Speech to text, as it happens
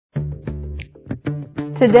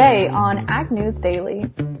Today on Ag News Daily.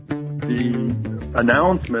 The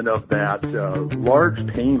announcement of that large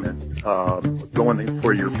payment going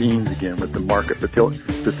for your beans again with the market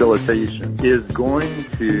facilitation is going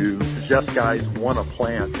to suggest guys want to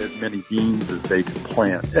plant as many beans as they can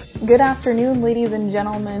plant. Good afternoon, ladies and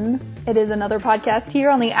gentlemen. It is another podcast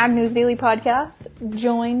here on the Ag News Daily podcast,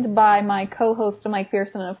 joined by my co-host Mike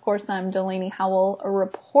Pearson, and of course I'm Delaney Howell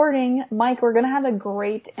reporting. Mike, we're going to have a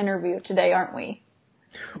great interview today, aren't we?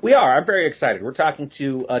 We are. I'm very excited. We're talking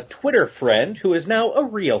to a Twitter friend who is now a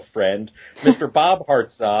real friend, Mr. Bob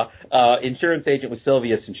Hartsaw, insurance agent with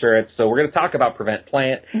Silvius Insurance. So we're going to talk about Prevent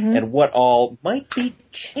Plant and what all might be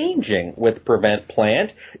changing with Prevent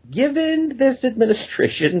Plant, given this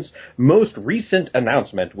administration's most recent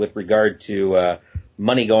announcement with regard to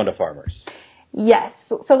money going to farmers. Yes.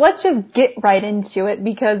 So let's just get right into it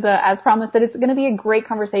because, as promised, it's going to be a great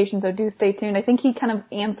conversation, so do stay tuned. I think he kind of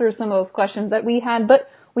answers some of those questions that we had, but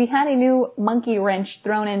we had a new monkey wrench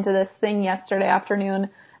thrown into this thing yesterday afternoon.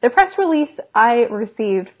 The press release I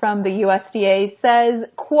received from the USDA says,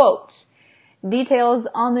 quote, details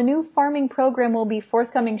on the new farming program will be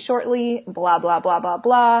forthcoming shortly, blah, blah, blah, blah,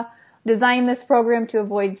 blah. Design this program to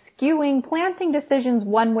avoid skewing planting decisions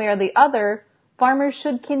one way or the other. Farmers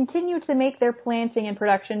should continue to make their planting and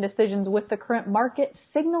production decisions with the current market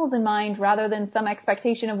signals in mind rather than some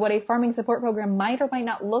expectation of what a farming support program might or might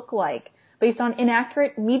not look like based on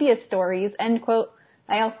inaccurate media stories, end quote.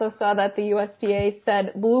 I also saw that the USDA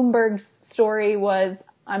said Bloomberg's story was,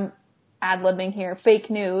 I'm ad-libbing here, fake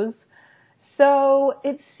news. So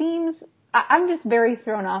it seems, I'm just very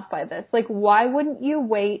thrown off by this. Like, why wouldn't you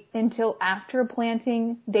wait until after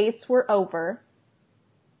planting dates were over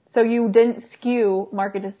so you didn't skew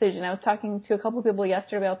market decision? I was talking to a couple of people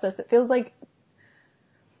yesterday about this. It feels like,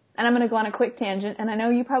 and I'm going to go on a quick tangent, and I know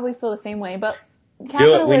you probably feel the same way, but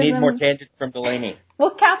capitalism... Do it. We need more tangents from Delaney.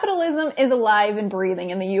 Well, capitalism is alive and breathing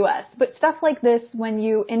in the U.S., but stuff like this, when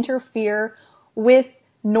you interfere with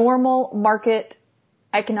normal market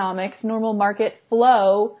economics, normal market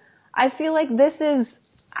flow, I feel like this is,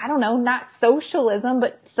 I don't know, not socialism,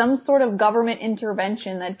 but some sort of government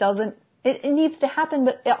intervention that doesn't, it needs to happen,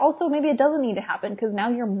 but also maybe it doesn't need to happen because now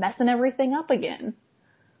you're messing everything up again.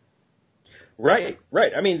 Right.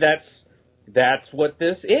 I mean, that's what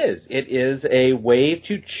this is. It is a way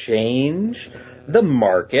to change the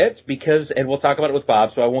market because, and we'll talk about it with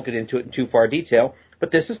Bob, so I won't get into it in too far detail,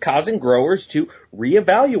 but this is causing growers to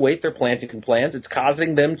reevaluate their planting plans. It's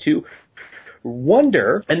causing them to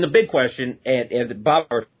wonder, and the big question, and Bob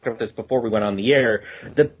talked about this before we went on the air,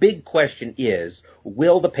 the big question is,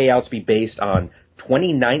 will the payouts be based on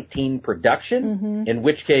 2019 production, in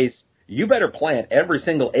which case you better plant every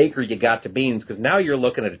single acre you got to beans because now you're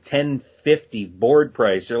looking at a $10.50 board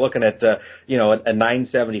price. You're looking at a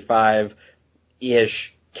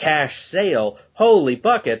 $9.75-ish cash sale. Holy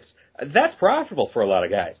buckets. That's profitable for a lot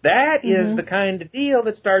of guys. That is the kind of deal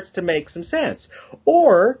that starts to make some sense.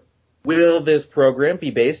 Or will this program be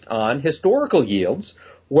based on historical yields,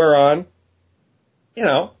 whereon,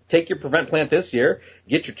 take your Prevent Plant this year,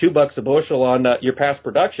 get your $2 a bushel on your past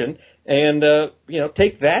production, and,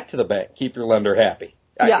 take that to the bank. Keep your lender happy.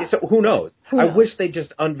 Yeah. So who knows? I wish they'd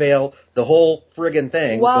just unveil the whole friggin'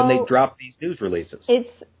 thing when they drop these news releases.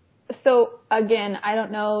 So, again, I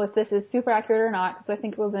don't know if this is super accurate or not, because I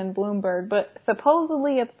think it was in Bloomberg, but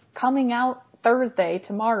supposedly it's coming out Thursday,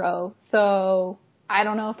 tomorrow, so I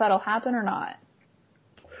don't know if that'll happen or not.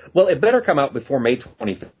 Well, it better come out before May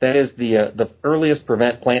 25th. That is the earliest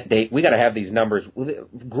Prevent Plant date. We got to have these numbers.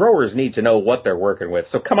 Growers need to know what they're working with.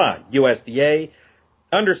 So come on, USDA,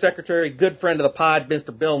 Undersecretary, good friend of the pod,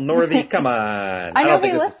 Mr. Bill Northey. Come on. I don't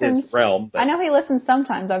think this is his realm. But... I know he listens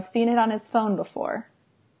sometimes. I've seen it on his phone before.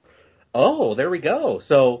 Oh, there we go.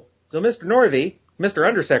 So Mr. Northey, Mr.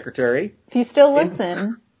 Undersecretary, if you still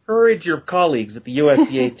listen, encourage your colleagues at the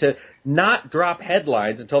USDA to not drop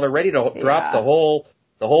headlines until they're ready to drop the whole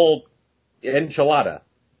enchilada.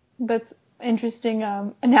 That's interesting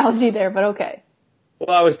analogy there, but okay.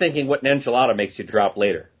 Well, I was thinking what an enchilada makes you drop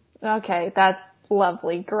later. Okay, that's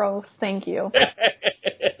lovely. Gross. Thank you.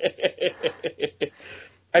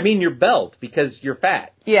 I mean your belt because you're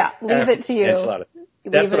fat. Yeah, leave it to you. Enchilada.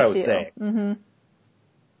 That's what I was saying. Mm-hmm.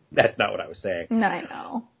 That's not what I was saying. No, I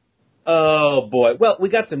know. Oh, boy. Well, we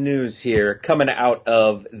got some news here coming out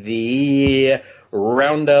of the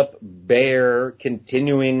Roundup Bayer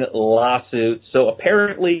continuing lawsuit. So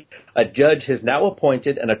apparently a judge has now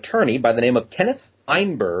appointed an attorney by the name of Kenneth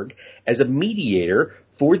Feinberg as a mediator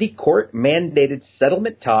for the court-mandated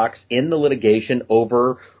settlement talks in the litigation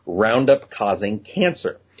over Roundup causing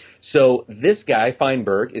cancer. So this guy,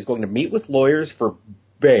 Feinberg, is going to meet with lawyers for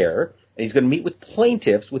Bayer and he's going to meet with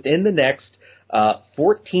plaintiffs within the next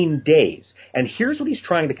 14 days. And here's what he's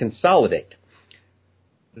trying to consolidate.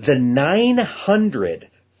 The 900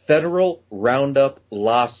 federal Roundup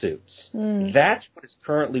lawsuits. That's what is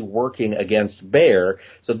currently working against Bayer.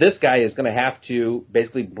 So this guy is going to have to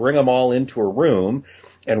basically bring them all into a room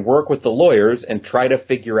and work with the lawyers and try to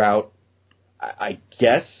figure out, I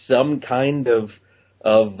guess, some kind of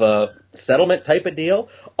settlement type of deal.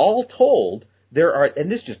 All told, there are,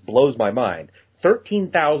 and this just blows my mind,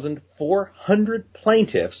 13,400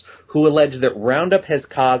 plaintiffs who allege that Roundup has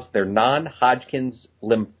caused their non-Hodgkin's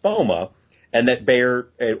lymphoma and that Bayer,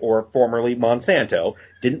 or formerly Monsanto,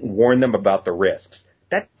 didn't warn them about the risks.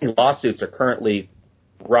 That lawsuits are currently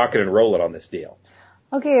rocking and rolling on this deal.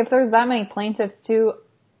 Okay, if there's that many plaintiffs too,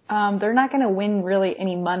 they're not going to win really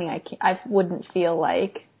any money, I wouldn't feel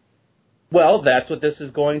like. Well, that's what this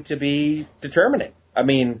is going to be determining. I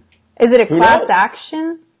mean... Is it a class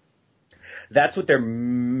action? That's what they're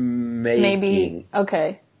making. Maybe.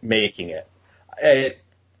 Okay. Making it.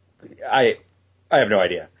 I have no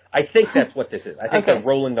idea. I think that's what this is. I think they're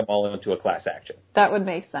rolling them all into a class action. That would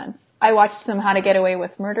make sense. I watched some How to Get Away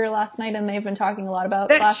with Murder last night, and they've been talking a lot about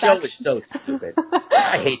class action. That show is so stupid.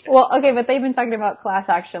 I hate that. Well, okay, but they've been talking about class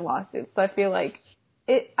action lawsuits, so I feel like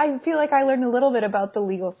I learned a little bit about the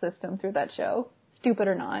legal system through that show. Stupid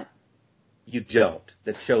or not. You don't.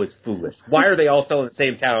 That show is foolish. Why are they all still in the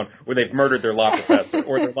same town where they've murdered their law professor,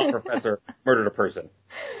 or their law professor murdered a person?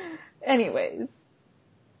 Anyways.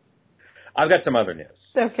 I've got some other news.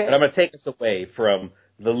 Okay. And I'm going to take us away from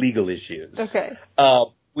the legal issues. Okay.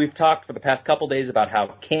 We've talked for the past couple days about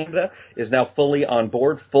how Canada is now fully on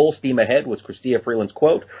board, full steam ahead, was Chrystia Freeland's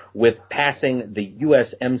quote, with passing the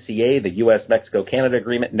USMCA, the U.S.-Mexico-Canada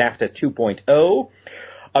Agreement, NAFTA 2.0.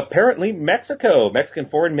 Apparently, Mexican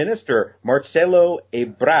Foreign Minister Marcelo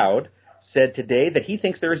Ebrard said today that he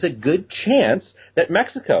thinks there is a good chance that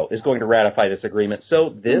Mexico is going to ratify this agreement. So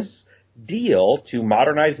this deal to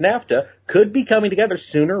modernize NAFTA could be coming together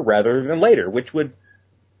sooner rather than later, which would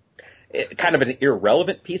kind of an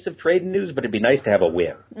irrelevant piece of trade news, but it'd be nice to have a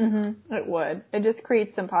win. Mm-hmm. It would. It just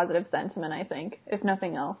creates some positive sentiment, I think, if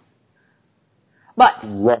nothing else. But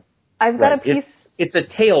I've got a piece... It's a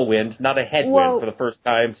tailwind, not a headwind, for the first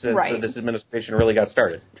time since this administration really got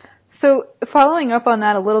started. So following up on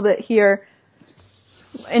that a little bit here,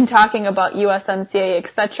 in talking about USMCA,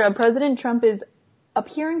 etc., President Trump is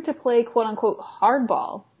appearing to play, quote-unquote,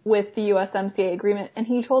 hardball with the USMCA agreement, and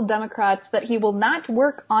he told Democrats that he will not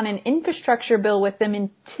work on an infrastructure bill with them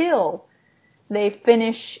until they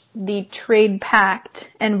finish the trade pact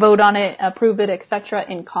and vote on it, approve it, etc.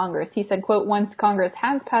 in Congress. He said, quote, once Congress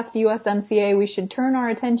has passed the USMCA, we should turn our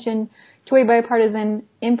attention to a bipartisan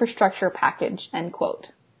infrastructure package, end quote.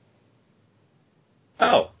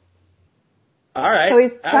 Oh. All right. So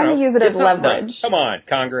he's trying to use it as leverage. Come on,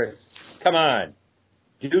 Congress. Come on.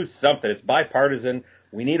 Do something. It's bipartisan.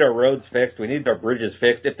 We need our roads fixed. We need our bridges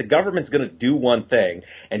fixed. If the government's going to do one thing,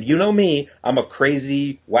 and you know me, I'm a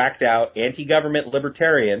crazy, whacked out, anti-government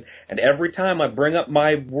libertarian, and every time I bring up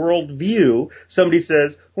my worldview, somebody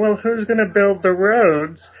says, well, who's going to build the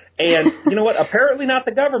roads? And you know what? Apparently not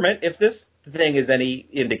the government, if this thing is any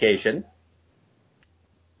indication.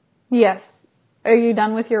 Yes. Are you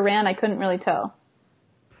done with your rant? I couldn't really tell.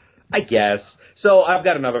 I guess. So I've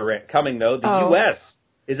got another rant coming, though. The U.S.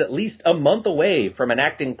 is at least a month away from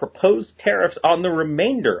enacting proposed tariffs on the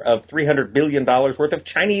remainder of $300 billion worth of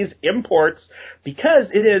Chinese imports because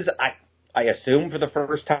it is, I assume for the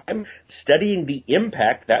first time, studying the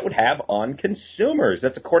impact that would have on consumers.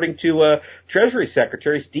 That's according to Treasury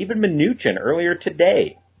Secretary Steven Mnuchin earlier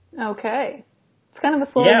today. Okay. It's kind of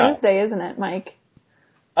a slow news day, isn't it, Mike?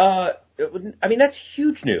 I mean, that's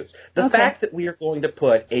huge news. The fact that we are going to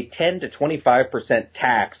put a 10 to 25%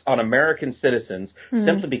 tax on American citizens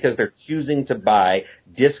simply because they're choosing to buy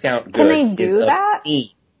discount goods. Can they do that?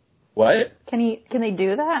 What? Can they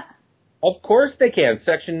do that? Of course they can.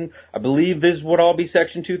 I believe this would all be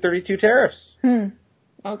Section 232 tariffs.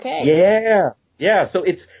 Okay. Yeah. So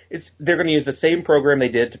they're going to use the same program they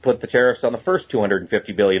did to put the tariffs on the first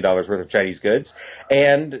 $250 billion worth of Chinese goods,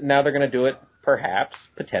 and now they're going to do it perhaps,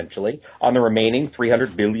 potentially, on the remaining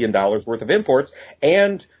 $300 billion worth of imports.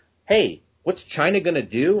 And, hey, what's China going to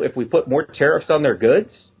do if we put more tariffs on their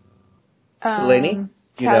goods? Delaney,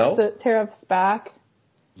 you know? The tariffs back?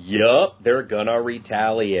 Yup, they're going to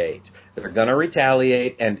retaliate.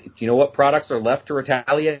 And do you know what products are left to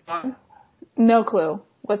retaliate on? No clue.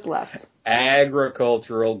 What's left?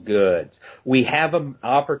 Agricultural goods. We have an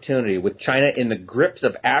opportunity with China in the grips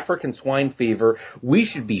of African swine fever. We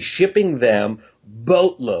should be shipping them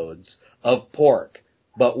boatloads of pork,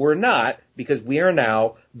 but we're not, because we are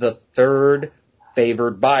now the third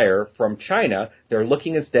favored buyer from China. They're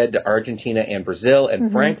looking instead to Argentina and Brazil,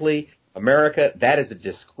 and frankly, America, that is a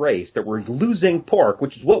disgrace that we're losing pork,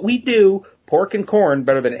 which is what we do, pork and corn,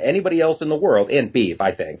 better than anybody else in the world, and beef,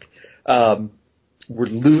 I think. We're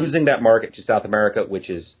losing that market to South America, which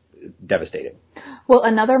is devastating. Well,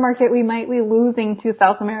 another market we might be losing to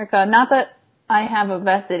South America, not that I have a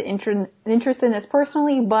vested interest in this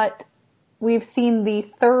personally, but we've seen the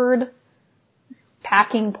third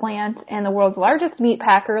packing plant and the world's largest meat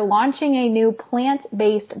packer launching a new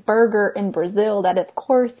plant-based burger in Brazil that, of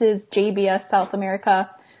course, is JBS South America.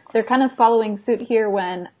 They're kind of following suit here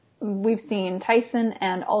when we've seen Tyson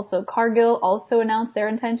and also Cargill also announce their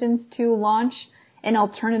intentions to launch an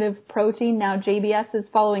alternative protein. Now JBS is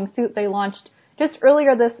following suit. They launched just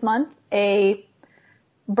earlier this month a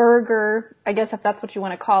burger, I guess if that's what you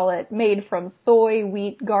want to call it, made from soy,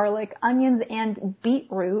 wheat, garlic, onions, and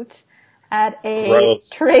beetroot at a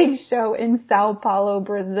trade show in Sao Paulo,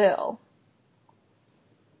 Brazil.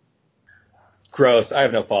 Gross. I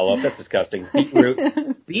have no follow-up. That's disgusting. Beetroot.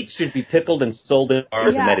 Beets should be pickled and sold in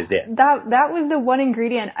bars, and that is it. That was the one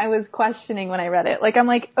ingredient I was questioning when I read it. Like, I'm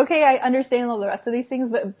like, okay, I understand all the rest of these things,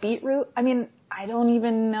 but beetroot, I mean, I don't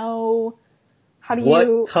even know how do you...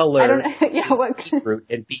 What color I don't, what beetroot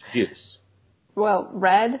and beet juice? Well,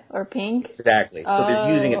 red or pink? Exactly. So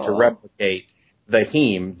they're using it to replicate the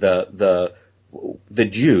heme, the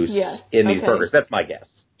juice in these burgers. That's my guess.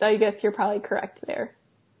 I guess you're probably correct there.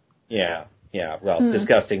 Yeah. Well,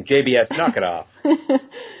 disgusting. JBS, knock it off.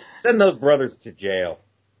 Send those brothers to jail.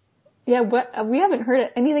 Yeah, we haven't heard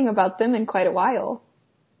anything about them in quite a while.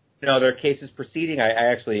 No, their case is proceeding.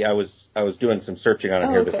 I was doing some searching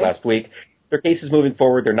on it this last week. Their case is moving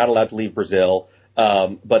forward. They're not allowed to leave Brazil.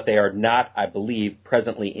 But they are not, I believe,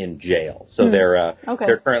 presently in jail. So they're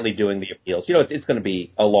currently doing the appeals. You know, it's going to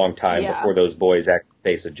be a long time before those boys actually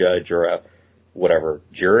face a judge or a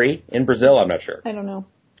jury in Brazil. I'm not sure. I don't know.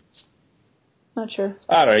 Not sure.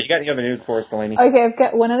 I don't know. You got any other news for us, Delaney? Okay, I've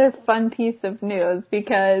got one other fun piece of news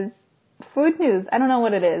because food news, I don't know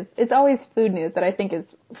what it is. It's always food news that I think is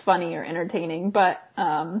funny or entertaining, but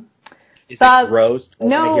is it gross? I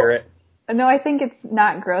want to hear it. No, I think it's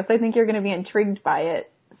not gross. I think you're going to be intrigued by it.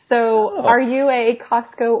 So, Are you a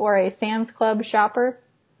Costco or a Sam's Club shopper?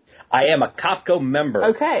 I am a Costco member.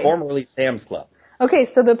 Okay. Formerly Sam's Club. Okay,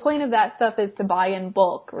 so the point of that stuff is to buy in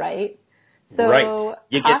bulk, right? So right.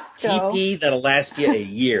 You Costco, get TP that'll last you a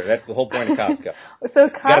year. That's the whole point of Costco. So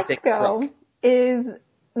Costco is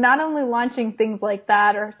not only launching things like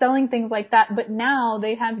that or selling things like that, but now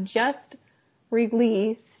they have just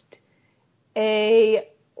released a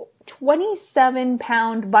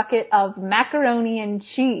 27-pound bucket of macaroni and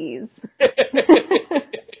cheese,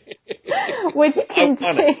 which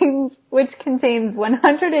contains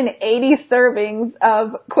 180 servings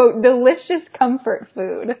of, quote, delicious comfort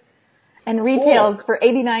food, and retails for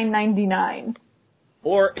 $89.99.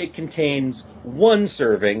 Or it contains one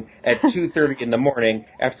serving at 2:30 in the morning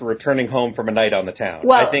after returning home from a night on the town.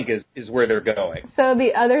 Well, I think is where they're going. So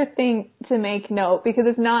the other thing to make note, because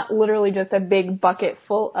it's not literally just a big bucket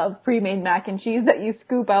full of pre-made mac and cheese that you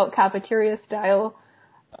scoop out cafeteria style,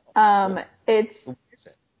 it's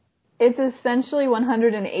essentially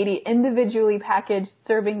 180 individually packaged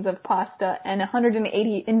servings of pasta and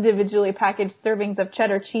 180 individually packaged servings of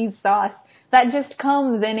cheddar cheese sauce that just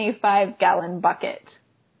comes in a 5-gallon bucket.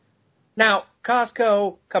 Now,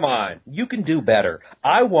 Costco, come on. You can do better.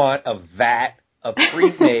 I want a vat of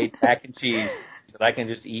pre-made mac and cheese that I can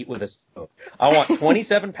just eat with a spoon. I want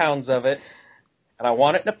 27 pounds of it, and I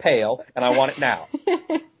want it in a pail, and I want it now.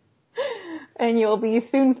 And you'll be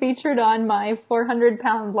soon featured on my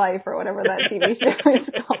 400-pound life or whatever that TV show is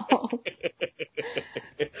called.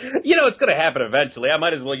 You know, it's going to happen eventually. I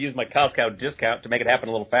might as well use my Costco discount to make it happen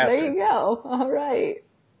a little faster. There you go. All right.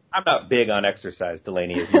 I'm not big on exercise,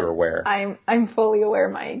 Delaney, as you're aware. I'm fully aware,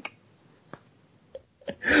 Mike.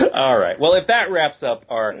 All right. Well, if that wraps up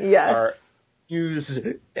our news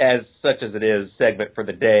as such as it is segment for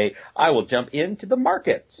the day, I will jump into the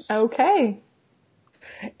markets. Okay.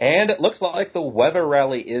 And it looks like the weather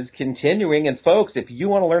rally is continuing. And folks, if you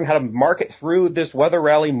want to learn how to market through this weather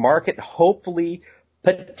rally market, hopefully,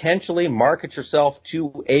 potentially market yourself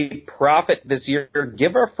to a profit this year,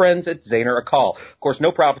 give our friends at Zaner a call. Of course,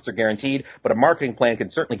 no profits are guaranteed, but a marketing plan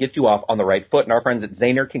can certainly get you off on the right foot, and our friends at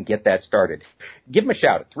Zaner can get that started. Give them a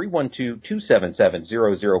shout at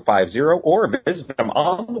 312-277-0050 or visit them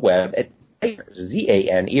on the web at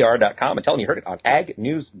Zaner.com and tell them you heard it on Ag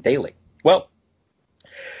News Daily. Well,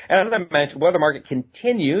 And as I mentioned, weather market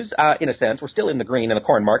continues, in a sense. We're still in the green in the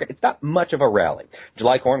corn market. It's not much of a rally.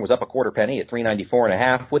 July corn was up a quarter penny at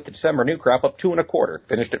 394.5, with the December new crop up 2.25,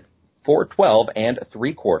 finished at 412 and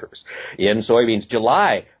 3/4. In soybeans,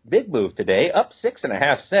 July, big move today, up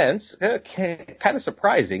 6.5 cents. Kind of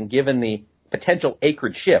surprising given the potential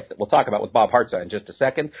acreage shift that we'll talk about with Bob Hartzai in just a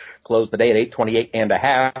second. Closed the day at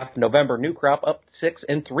 828.5. November new crop up 6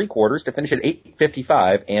 3/4 to finish at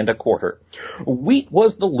 855 1/4. Wheat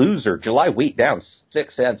was the loser. July wheat down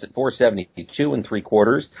 6 cents at 472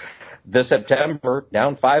 3/4. The September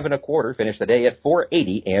down 5 1/4, finished the day at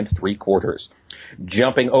 480 3/4.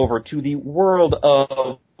 Jumping over to the world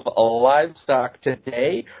of livestock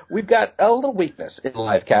today, we've got a little weakness in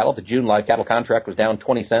live cattle. The June live cattle contract was down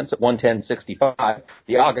 20 cents at 110.65.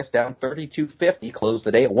 The August down 32.50, closed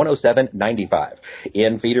the day at 107.95.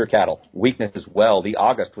 In feeder cattle, weakness as well. The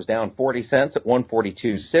August was down 40 cents at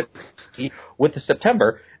 142.60, with the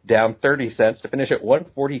September down 30 cents to finish at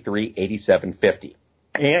 143.87.50.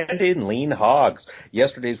 And in lean hogs,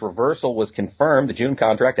 yesterday's reversal was confirmed. The June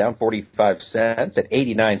contract down 45 cents at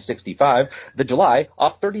 89.65. The July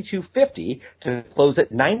off 32.50 to close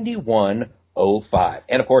at 91.05.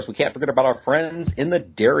 And of course, we can't forget about our friends in the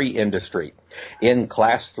dairy industry. In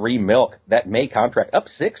Class 3 milk, that May contract up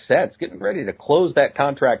 6 cents, getting ready to close that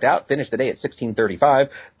contract out. Finished today at 16.35.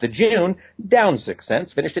 The June down 6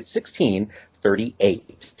 cents, finished at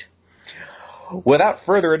 16.38. Without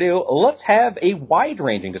further ado, let's have a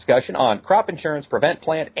wide-ranging discussion on crop insurance, prevent,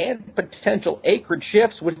 plant, and potential acreage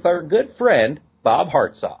shifts with our good friend, Bob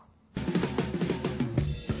Hartzai.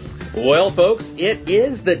 Well, folks, it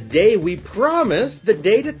is the day we promised, the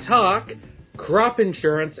day to talk crop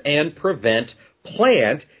insurance and prevent,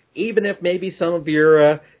 plant, even if maybe some of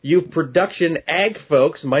you production ag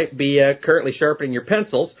folks might be currently sharpening your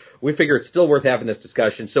pencils. We figure it's still worth having this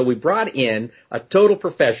discussion. So we brought in a total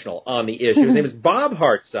professional on the issue. His name is Bob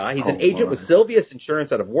Hartzai. He's an agent with Silvius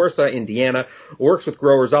Insurance out of Warsaw, Indiana, works with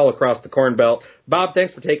growers all across the Corn Belt. Bob,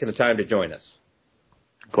 thanks for taking the time to join us.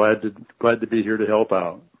 Glad to be here to help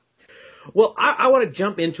out. Well, I want to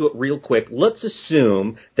jump into it real quick. Let's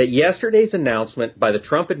assume that yesterday's announcement by the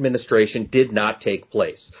Trump administration did not take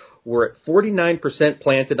place. We're at 49%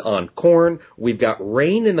 planted on corn. We've got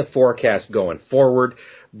rain in the forecast going forward.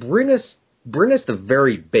 Bring us the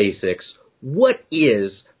very basics. What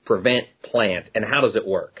is prevent, plant, and how does it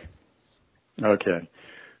work? Okay.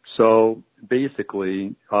 So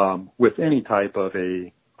basically, with any type of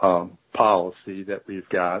a policy that we've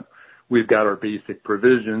got our basic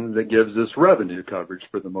provision that gives us revenue coverage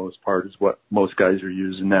for the most part, is what most guys are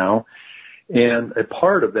using now. And a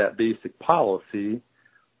part of that basic policy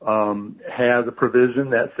has a provision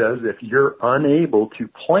that says if you're unable to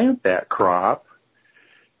plant that crop,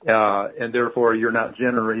 and therefore you're not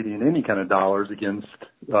generating any kind of dollars against,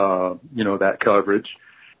 that coverage,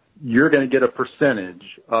 you're going to get a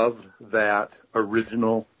percentage of that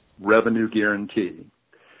original revenue guarantee.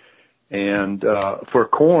 And for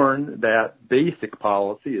corn, that basic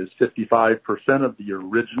policy is 55% of the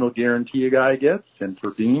original guarantee a guy gets, and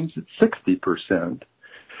for beans, it's 60%.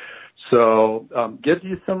 So gives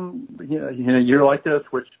you some, a year like this,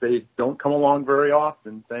 which they don't come along very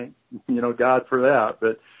often, thank God for that.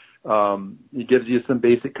 But it gives you some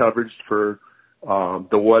basic coverage for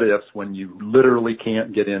the what ifs when you literally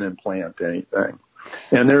can't get in and plant anything.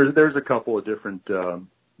 And there's a couple of different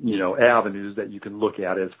avenues that you can look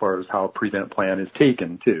at as far as how prevent plan is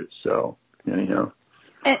taken too. So anyhow.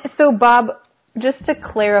 And so Bob, just to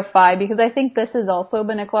clarify, because I think this has also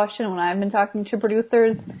been a question when I've been talking to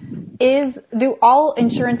producers, do all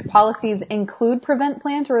insurance policies include prevent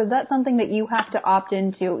plant, or is that something that you have to opt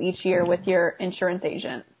into each year with your insurance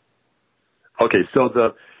agent? Okay, so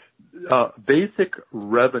the basic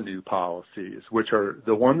revenue policies, which are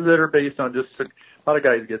the ones that are based on a lot of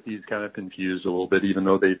guys get these kind of confused a little bit, even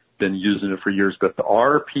though they've been using it for years, but the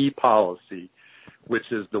RP policy,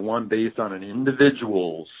 which is the one based on an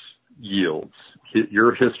individual's yields,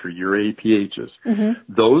 your history, your APHs,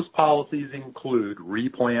 those policies include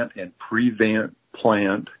replant and prevent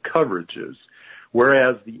plant coverages.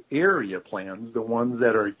 Whereas the area plans, the ones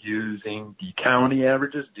that are using the county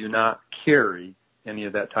averages, do not carry any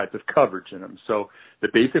of that type of coverage in them. So the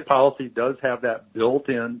basic policy does have that built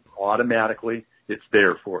in automatically. It's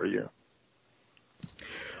there for you.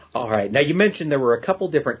 All right. Now, you mentioned there were a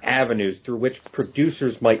couple different avenues through which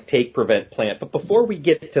producers might take prevent plant. But before we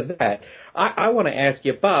get to that, I want to ask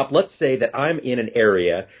you, Bob, let's say that I'm in an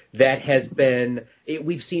area that has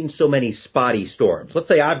we've seen so many spotty storms. Let's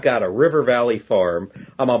say I've got a river valley farm.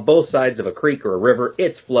 I'm on both sides of a creek or a river.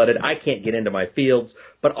 It's flooded. I can't get into my fields,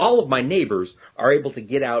 but all of my neighbors are able to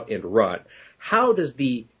get out and run. how is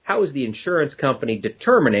the insurance company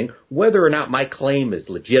determining whether or not my claim is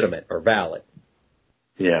legitimate or valid?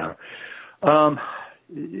 Yeah.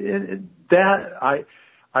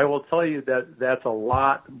 I will tell you that that's a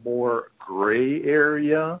lot more gray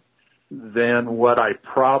area than what I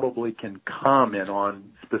probably can comment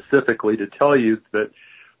on specifically to tell you that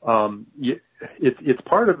it's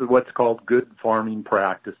part of what's called good farming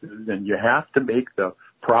practices, and you have to make the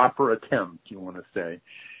proper attempt, you want to say.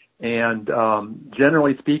 And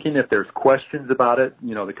generally speaking, if there's questions about it,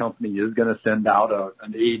 the company is going to send out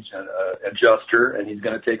an adjuster, and he's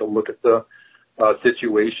going to take a look at the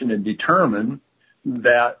situation and determine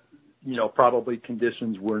that, probably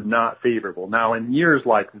conditions were not favorable. Now, in years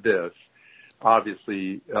like this,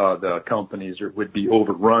 obviously, the companies would be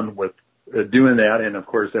overrun with doing that. And of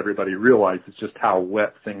course, everybody realizes just how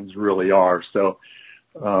wet things really are. So,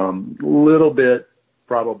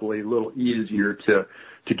 probably a little easier to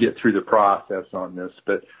get through the process on this.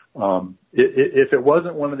 But, if it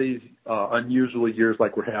wasn't one of these, unusual years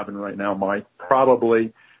like we're having right now, Mike,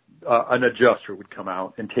 probably, an adjuster would come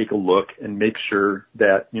out and take a look and make sure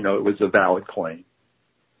that, it was a valid claim.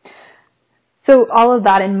 So all of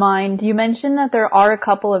that in mind, you mentioned that there are a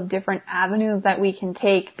couple of different avenues that we can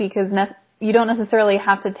take because you don't necessarily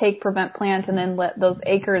have to take prevent plant and then let those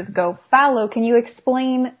acres go fallow. Can you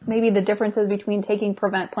explain maybe the differences between taking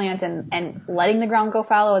prevent plant and letting the ground go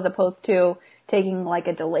fallow as opposed to taking like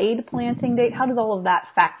a delayed planting date? How does all of that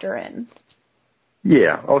factor in?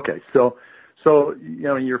 Yeah. Okay. So,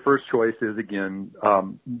 your first choice is, again,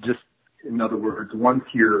 just in other words, once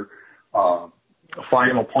your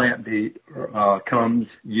final plant date comes,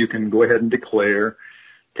 you can go ahead and declare,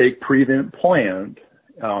 take prevent plant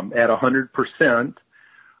at 100%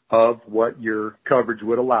 of what your coverage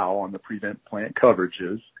would allow on the prevent plant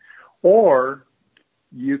coverages. Or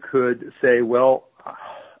you could say, well,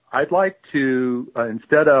 I'd like to,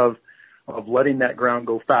 instead of letting that ground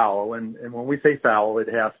go fallow, and when we say fallow, it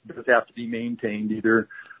does have to be maintained. Either,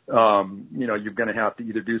 you're going to have to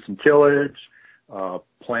either do some tillage,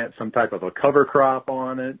 plant some type of a cover crop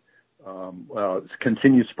on it,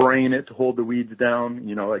 continue spraying it to hold the weeds down,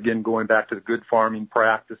 again, going back to the good farming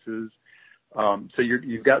practices. So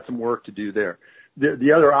you've got some work to do there.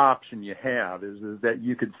 The other option you have is that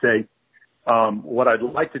you could say, what I'd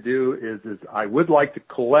like to do is I would like to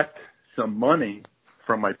collect some money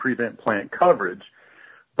from my prevent plant coverage,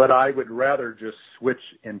 but I would rather just switch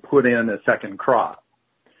and put in a second crop.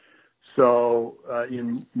 So,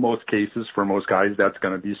 in most cases, for most guys, that's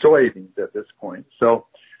going to be soybeans at this point. So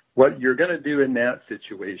what you're going to do in that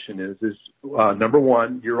situation is number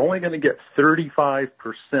one, you're only going to get 35%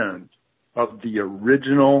 of the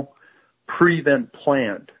original prevent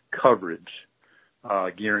plant coverage,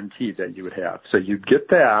 guaranteed that you would have. So you'd get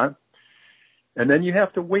that. And then you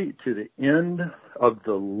have to wait to the end of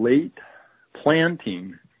the late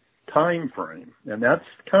planting time frame. And that's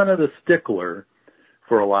kind of the stickler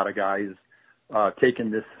for a lot of guys taking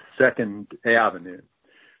this second avenue,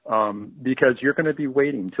 because you're going to be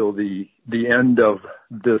waiting till the end of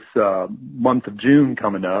this month of June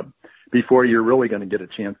coming up before you're really going to get a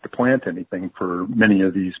chance to plant anything for many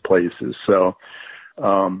of these places. So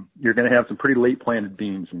you're going to have some pretty late planted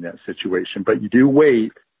beans in that situation, but you do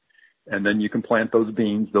wait, and then you can plant those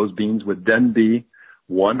beans. Those beans would then be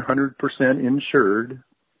 100% insured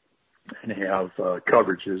and have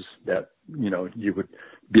coverages that, you would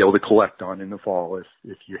be able to collect on in the fall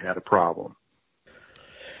if you had a problem.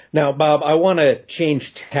 Now, Bob, I want to change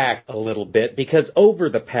tack a little bit because over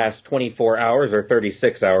the past 24 hours or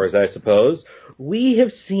 36 hours, I suppose, we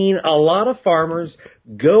have seen a lot of farmers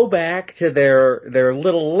go back to their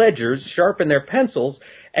little ledgers, sharpen their pencils,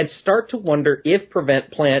 and start to wonder if prevent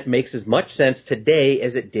plant makes as much sense today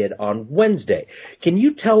as it did on Wednesday. Can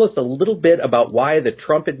you tell us a little bit about why the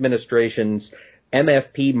Trump administration's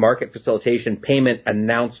MFP market facilitation payment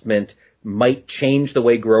announcement might change the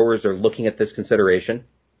way growers are looking at this consideration?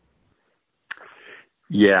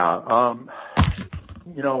 Yeah.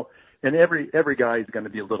 And every guy is going to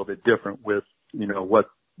be a little bit different with, what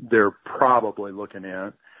they're probably looking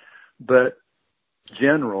at. But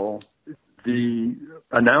general, the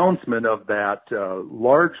announcement of that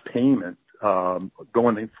large payment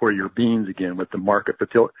going for your beans again with the market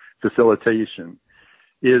facilitation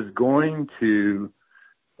is going to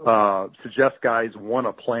suggest guys want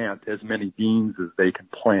to plant as many beans as they can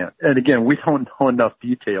plant. And again, we don't know enough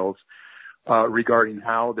details regarding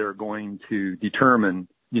how they're going to determine,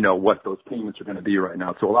 what those payments are going to be right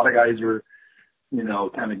now. So a lot of guys are,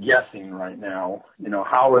 kind of guessing right now,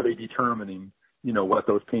 how are they determining, what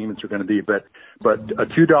those payments are going to be. But a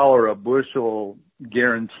 $2 a bushel,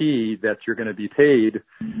 guarantee that you're going to be paid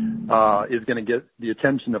is going to get the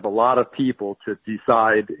attention of a lot of people to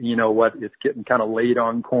decide, you know what, it's getting kind of late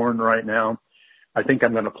on corn right now. I think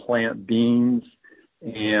I'm going to plant beans,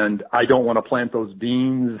 and I don't want to plant those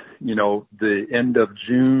beans, you know, the end of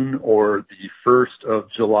June or the 1st of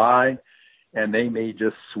July, and they may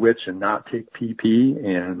just switch and not take PP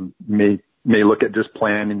and may look at just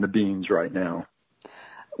planting the beans right now.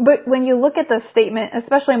 But when you look at the statement,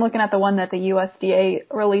 especially I'm looking at the one that the USDA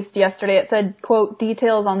released yesterday, it said, quote,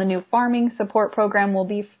 details on the new farming support program will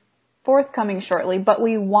be forthcoming shortly, but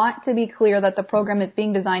we want to be clear that the program is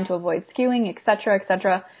being designed to avoid skewing, et cetera, et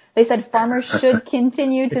cetera. They said farmers should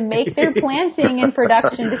continue to make their planting and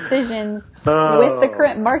production decisions with the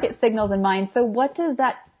current market signals in mind. So what is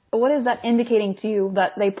that indicating to you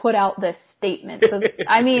that they put out this statement? So,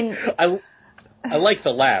 I mean, I like the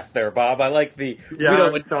laugh there, Bob. I like the we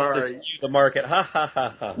don't want to skew the market. Ha ha ha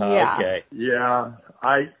ha. Yeah. Okay. Yeah,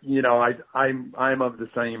 I'm of the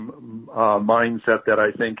same mindset that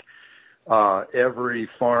I think every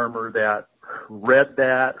farmer that read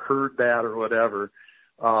that, heard that, or whatever,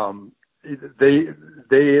 that's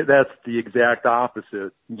the exact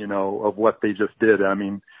opposite, you know, of what they just did. I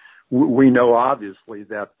mean, we know obviously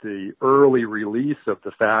that the early release of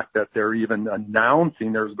the fact that they're even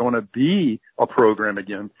announcing there's going to be a program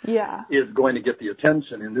again is going to get the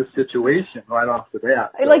attention in this situation right off the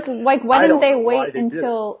bat. So why didn't they wait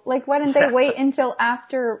until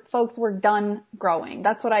after folks were done growing?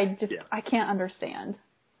 That's what I can't understand.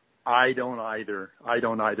 I don't either. I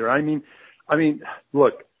mean,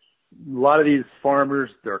 look, a lot of these farmers,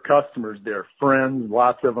 they're customers, they're friends.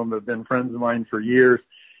 Lots of them have been friends of mine for years.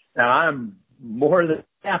 And I'm more than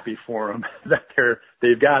happy for them that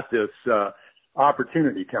they've got this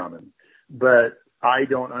opportunity coming. But I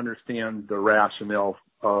don't understand the rationale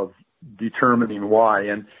of determining why.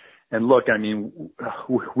 And look, I mean,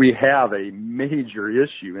 we have a major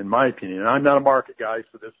issue, in my opinion. And I'm not a market guy,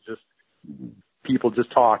 so this is just people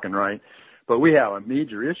just talking, right? But we have a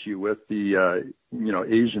major issue with the,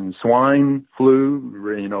 Asian swine flu.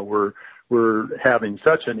 You know, we're having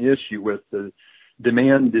such an issue with the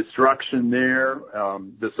demand destruction there,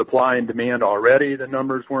 the supply and demand already, the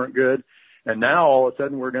numbers weren't good. And now all of a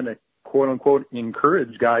sudden we're going to quote unquote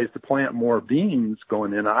encourage guys to plant more beans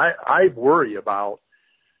going in. I worry about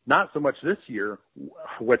not so much this year,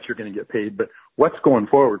 what you're going to get paid, but what's going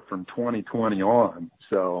forward from 2020 on.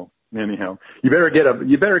 So anyhow, you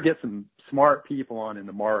better get some smart people on in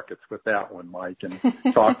the markets with that one, Mike, and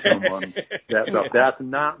talk to them on that stuff. That's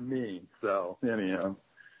not me. So anyhow.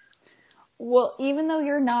 Well, even though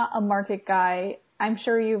you're not a market guy, I'm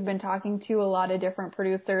sure you've been talking to a lot of different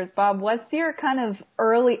producers. Bob, what's your kind of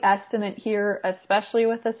early estimate here, especially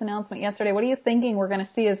with this announcement yesterday? What are you thinking we're going to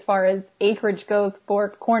see as far as acreage goes for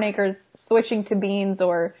corn acres switching to beans,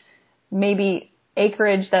 or maybe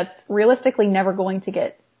acreage that's realistically never going to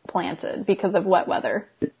get planted because of wet weather?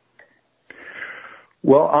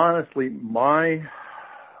 Well, honestly, my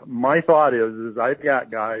thought is I've got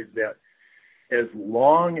guys that as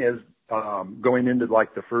long as going into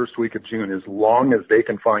like the first week of June, as long as they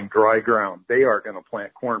can find dry ground, they are going to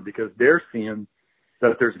plant corn because they're seeing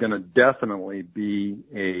that there's going to definitely be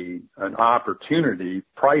an opportunity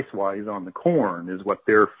price-wise on the corn is what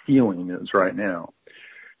their feeling is right now.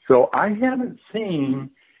 So I haven't seen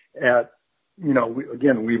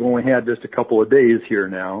we've only had just a couple of days here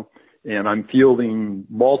now, and I'm fielding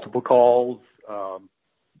multiple calls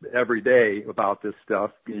every day about this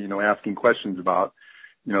stuff, asking questions about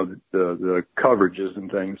the coverages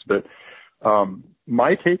and things. But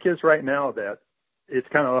my take is right now that it's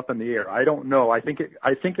kind of up in the air. I don't know. I think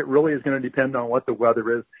it really is going to depend on what the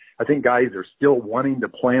weather is. I think guys are still wanting to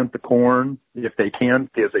plant the corn if they can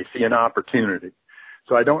because they see an opportunity.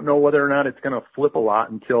 So I don't know whether or not it's going to flip a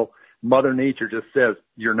lot until Mother Nature just says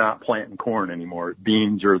you're not planting corn anymore.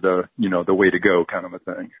 Beans are the way to go, kind of a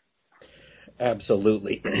thing.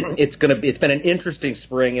 Absolutely. It's been an interesting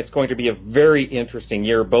spring. It's going to be a very interesting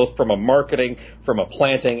year, both from a marketing, from a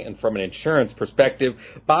planting, and from an insurance perspective.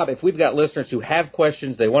 Bob, if we've got listeners who have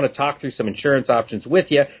questions, they want to talk through some insurance options with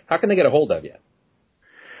you, how can they get a hold of you?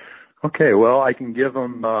 Okay, well, I can give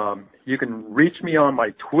them, you can reach me on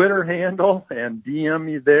my Twitter handle and DM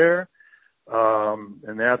me there.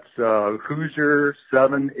 And that's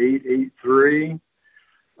Hoosier7883.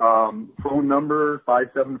 Phone number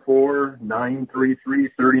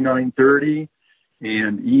 574-933-3930,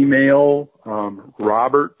 and email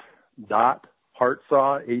robert.hartsaugh,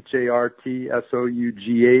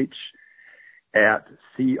 HARTSOUGH, at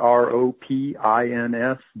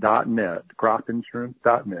cropins.net,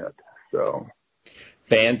 cropinsurance.net. So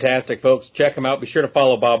Fantastic, folks. Check him out. Be sure to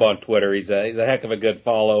follow Bob on Twitter. He's a heck of a good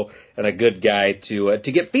follow and a good guy to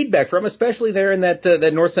get feedback from, especially there in that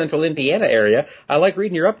North Central Indiana area. I like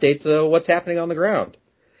reading your updates of what's happening on the ground.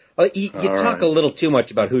 You talk a little too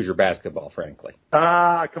much about Hoosier basketball, frankly.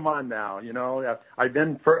 Come on now. I've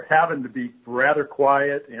been having to be rather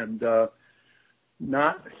quiet and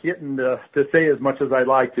not hitting to say as much as I'd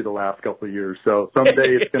like to the last couple of years. So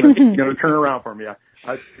someday it's going to turn around for me.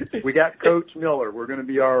 We got Coach Miller. We're going to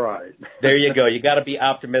be all right. There you go. You got to be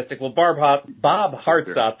optimistic. Well, Bob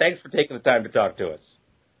Hartsoff, thanks for taking the time to talk to us.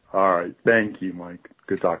 All right. Thank you, Mike.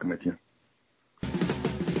 Good talking with you.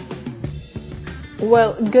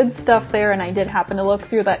 Well, good stuff there, and I did happen to look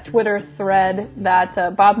through that Twitter thread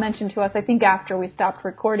that Bob mentioned to us, I think after we stopped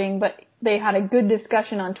recording, but they had a good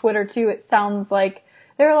discussion on Twitter too. It sounds like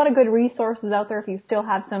there are a lot of good resources out there if you still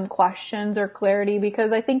have some questions or clarity,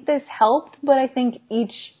 because I think this helped, but I think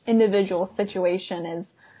each individual situation is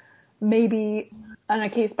maybe on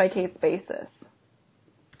a case-by-case basis.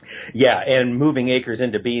 Yeah, and moving acres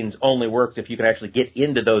into beans only works if you can actually get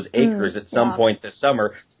into those acres at some point this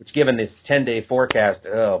summer. It's given this 10-day forecast.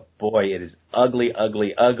 Oh, boy, it is ugly,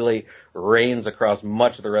 ugly, ugly. Rains across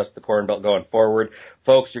much of the rest of the Corn Belt going forward.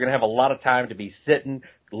 Folks, you're going to have a lot of time to be sitting,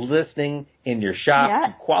 listening in your shop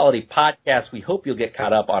to quality podcasts. We hope you'll get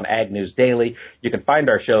caught up on Ag News Daily. You can find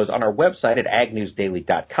our shows on our website at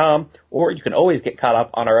agnewsdaily.com, or you can always get caught up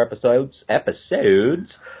on our episodes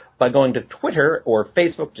by going to Twitter or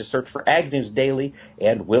Facebook. Just search for Ag News Daily,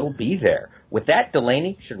 and we'll be there. With that,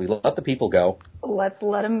 Delaney, should we let the people go? Let's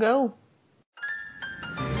let them go.